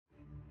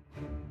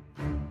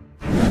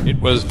It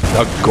was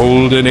a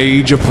golden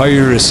age of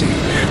piracy,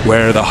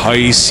 where the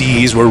high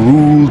seas were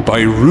ruled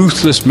by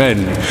ruthless men,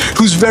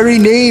 whose very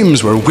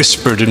names were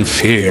whispered in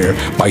fear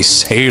by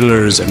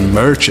sailors and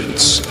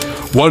merchants.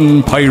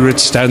 One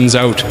pirate stands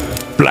out,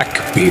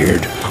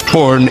 Blackbeard.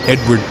 Born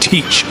Edward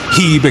Teach,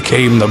 he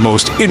became the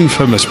most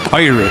infamous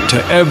pirate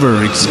to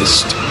ever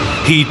exist.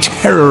 He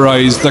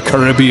terrorized the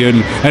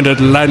Caribbean and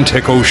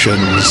Atlantic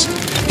Oceans.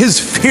 His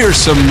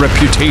fearsome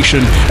reputation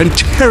and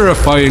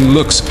terrifying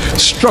looks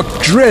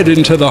struck dread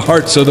into the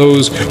hearts of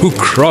those who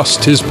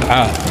crossed his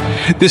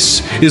path.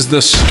 This is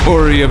the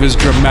story of his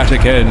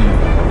dramatic end,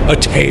 a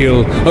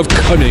tale of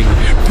cunning,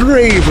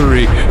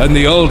 bravery, and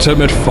the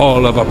ultimate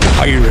fall of a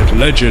pirate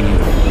legend.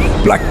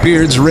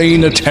 Blackbeard's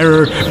reign of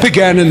terror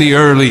began in the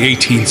early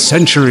 18th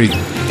century.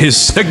 His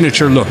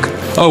signature look,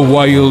 a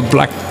wild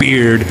black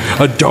beard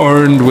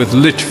adorned with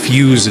lit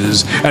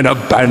fuses and a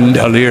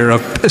bandolier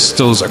of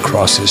pistols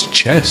across his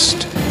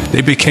chest.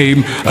 They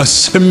became a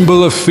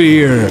symbol of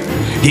fear.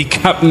 He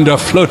captained a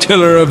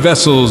flotilla of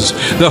vessels,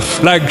 the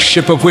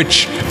flagship of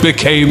which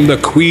became the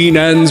Queen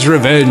Anne's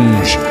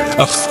Revenge,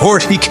 a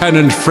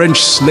 40-cannon French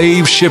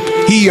slave ship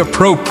he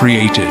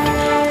appropriated.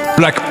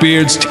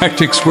 Blackbeard's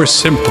tactics were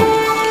simple.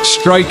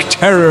 Strike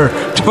terror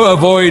to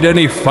avoid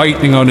any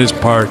fighting on his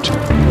part.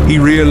 He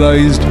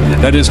realized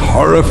that his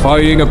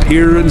horrifying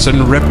appearance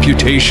and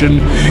reputation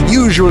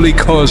usually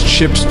caused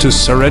ships to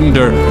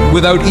surrender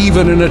without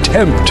even an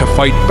attempt to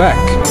fight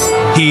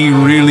back. He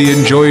really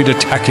enjoyed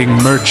attacking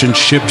merchant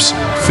ships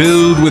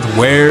filled with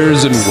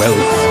wares and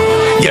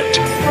wealth. Yet,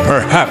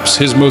 perhaps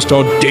his most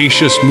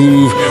audacious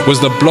move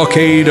was the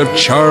blockade of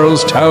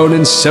Charlestown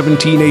in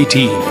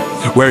 1718,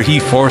 where he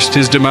forced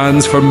his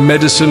demands for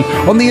medicine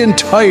on the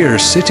entire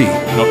city.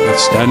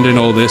 Notwithstanding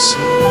all this,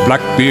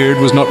 Blackbeard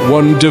was not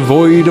one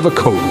devoid of a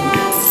code.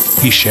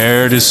 He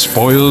shared his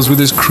spoils with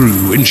his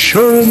crew,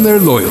 ensuring their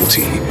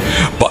loyalty.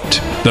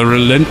 But the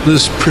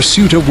relentless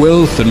pursuit of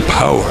wealth and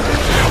power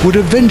would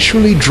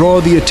eventually draw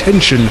the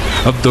attention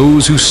of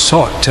those who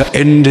sought to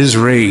end his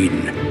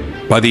reign.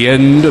 By the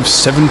end of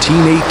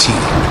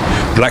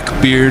 1718,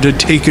 Blackbeard had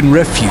taken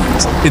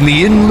refuge in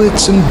the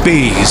inlets and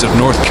bays of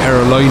North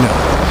Carolina,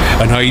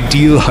 an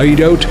ideal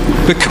hideout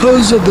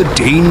because of the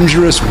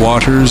dangerous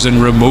waters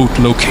and remote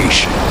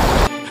location.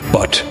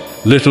 But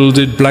little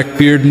did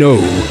Blackbeard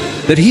know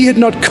that he had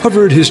not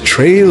covered his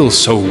trail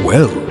so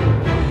well.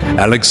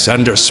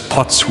 Alexander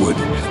Spotswood,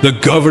 the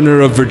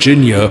governor of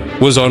Virginia,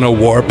 was on a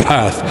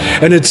warpath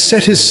and had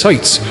set his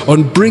sights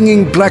on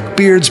bringing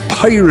Blackbeard's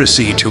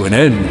piracy to an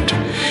end.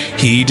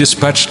 He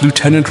dispatched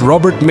Lieutenant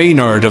Robert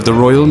Maynard of the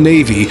Royal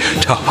Navy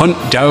to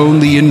hunt down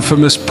the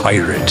infamous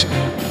pirate.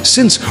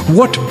 Since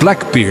what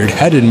Blackbeard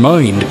had in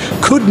mind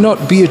could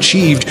not be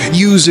achieved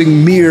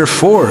using mere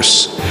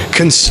force,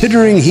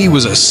 considering he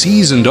was a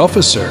seasoned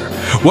officer,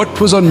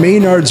 what was on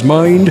Maynard's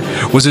mind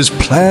was his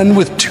plan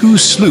with two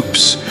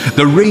sloops,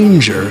 the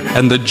Ranger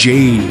and the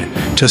Jane,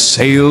 to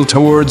sail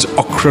towards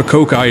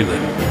Ocracoke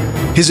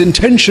Island. His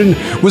intention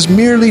was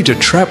merely to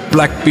trap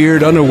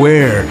Blackbeard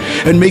unaware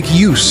and make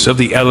use of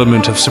the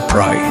element of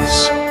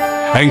surprise.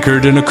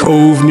 Anchored in a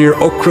cove near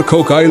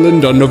Ocracoke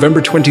Island on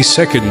November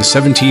 22nd,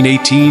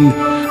 1718,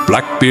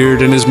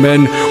 Blackbeard and his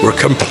men were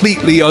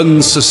completely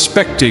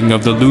unsuspecting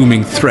of the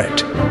looming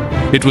threat.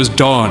 It was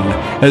dawn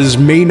as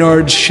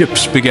Maynard's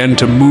ships began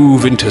to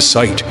move into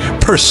sight,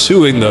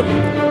 pursuing them.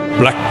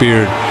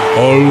 Blackbeard,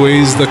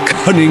 always the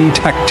cunning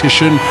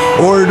tactician,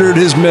 ordered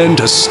his men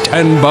to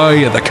stand by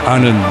at the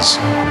cannons.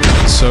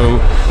 So,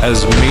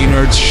 as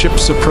Maynard's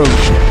ships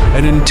approached,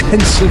 an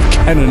intensive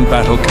cannon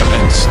battle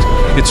commenced,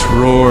 its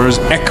roars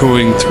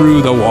echoing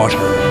through the water.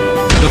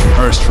 The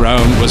first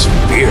round was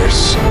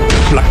fierce.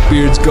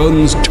 Blackbeard's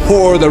guns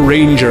tore the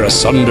Ranger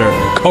asunder,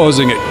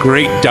 causing it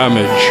great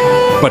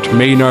damage. But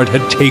Maynard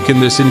had taken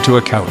this into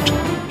account.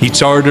 He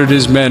ordered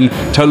his men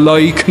to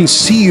lie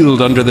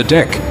concealed under the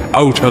deck,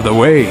 out of the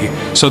way,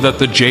 so that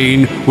the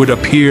Jane would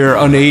appear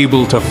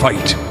unable to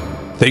fight.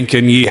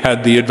 Thinking he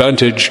had the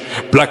advantage,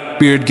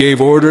 Blackbeard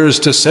gave orders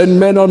to send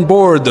men on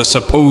board the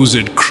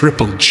supposed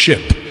crippled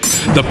ship.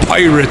 The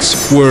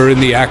pirates were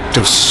in the act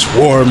of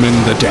swarming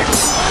the deck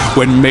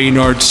when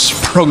Maynard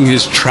sprung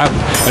his trap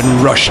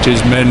and rushed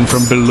his men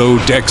from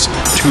below decks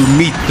to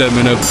meet them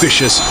in a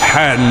vicious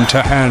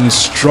hand-to-hand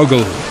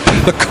struggle.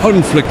 The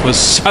conflict was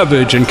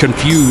savage and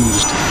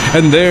confused,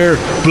 and there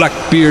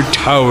Blackbeard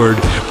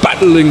towered,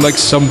 battling like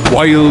some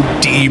wild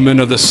demon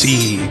of the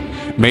sea.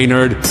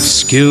 Maynard,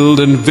 skilled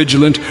and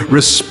vigilant,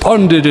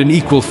 responded in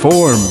equal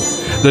form.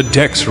 The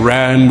decks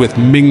ran with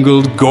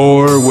mingled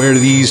gore where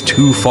these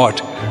two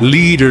fought,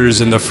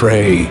 leaders in the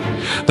fray.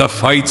 The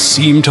fight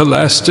seemed to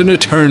last an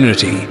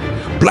eternity.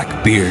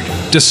 Blackbeard,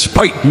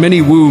 despite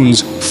many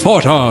wounds,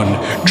 fought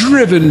on,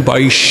 driven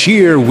by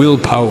sheer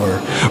willpower,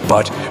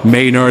 but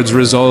Maynard's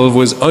resolve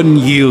was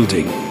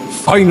unyielding.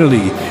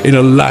 Finally, in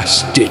a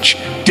last-ditch,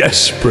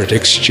 desperate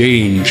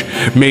exchange,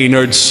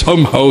 Maynard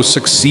somehow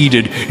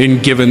succeeded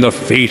in giving the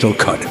fatal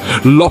cut,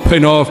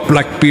 lopping off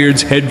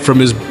Blackbeard's head from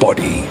his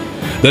body.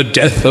 The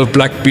death of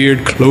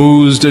Blackbeard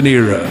closed an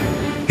era.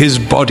 His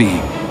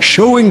body,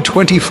 showing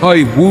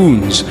 25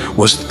 wounds,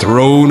 was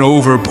thrown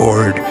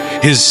overboard.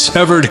 His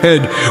severed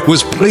head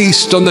was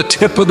placed on the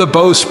tip of the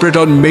bowsprit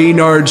on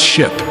Maynard's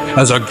ship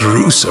as a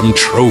gruesome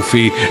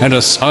trophy and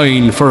a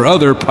sign for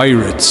other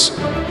pirates.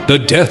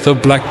 The death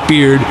of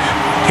Blackbeard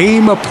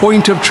became a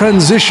point of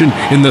transition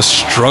in the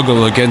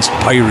struggle against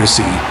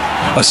piracy,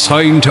 a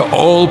sign to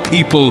all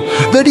people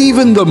that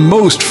even the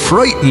most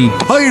frightened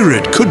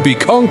pirate could be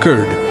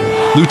conquered.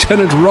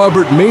 Lieutenant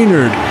Robert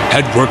Maynard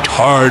had worked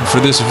hard for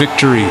this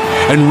victory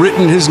and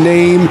written his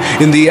name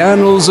in the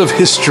annals of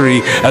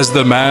history as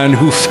the man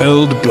who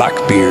felled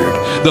Blackbeard,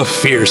 the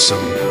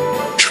Fearsome.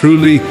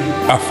 Truly,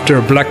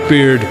 after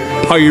Blackbeard,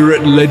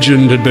 pirate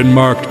legend had been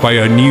marked by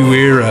a new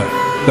era.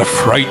 The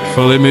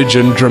frightful image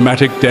and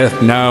dramatic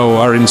death now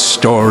are in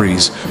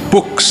stories,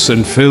 books,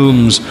 and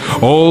films,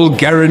 all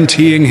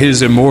guaranteeing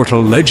his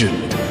immortal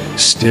legend.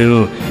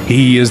 Still,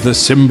 he is the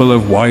symbol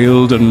of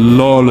wild and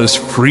lawless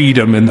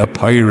freedom in the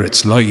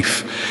pirate's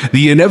life.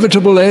 The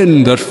inevitable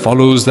end that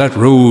follows that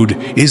road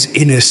is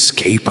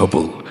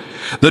inescapable.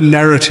 The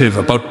narrative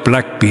about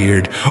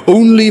Blackbeard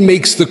only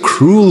makes the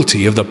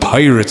cruelty of the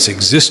pirate's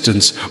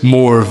existence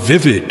more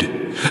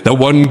vivid. The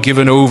one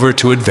given over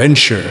to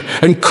adventure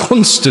and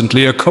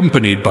constantly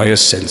accompanied by a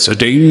sense of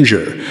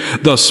danger,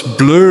 thus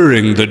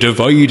blurring the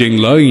dividing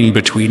line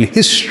between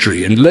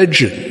history and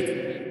legend.